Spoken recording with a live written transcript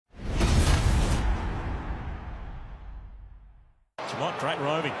What great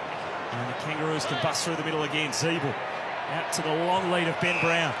roving. And the Kangaroos can bust through the middle again. Ziebell out to the long lead of Ben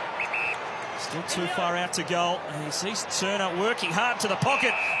Brown. Still too far out to goal. And he sees Turner working hard to the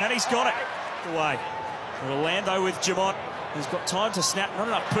pocket, and he's got it. Away. Orlando with Jamont. He's got time to snap. Not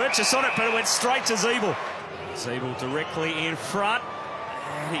enough purchase on it, but it went straight to Ziebell. Ziebell directly in front.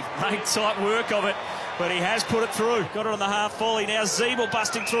 And he made tight work of it, but he has put it through. Got it on the half volley. Now Ziebell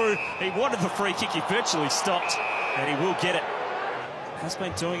busting through. He wanted the free kick. He virtually stopped, and he will get it. Has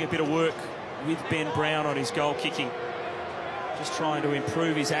been doing a bit of work with Ben Brown on his goal kicking. Just trying to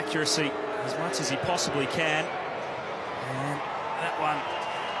improve his accuracy as much as he possibly can. And that one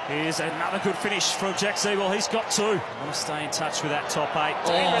is another good finish from Jack Ziebell. He's got two. I want to stay in touch with that top eight.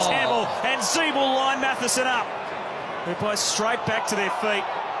 Dangerous handball, and Ziebell line Matheson up. They're both straight back to their feet.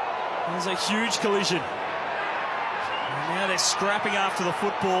 There's a huge collision. And now they're scrapping after the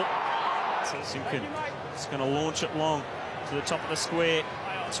football. Simpkin is going to launch it long to the top of the square.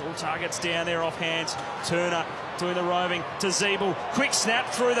 It's all targets down there off hands. Turner doing the roving to Ziebell. Quick snap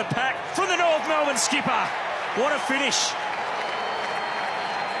through the pack from the North Melbourne skipper. What a finish.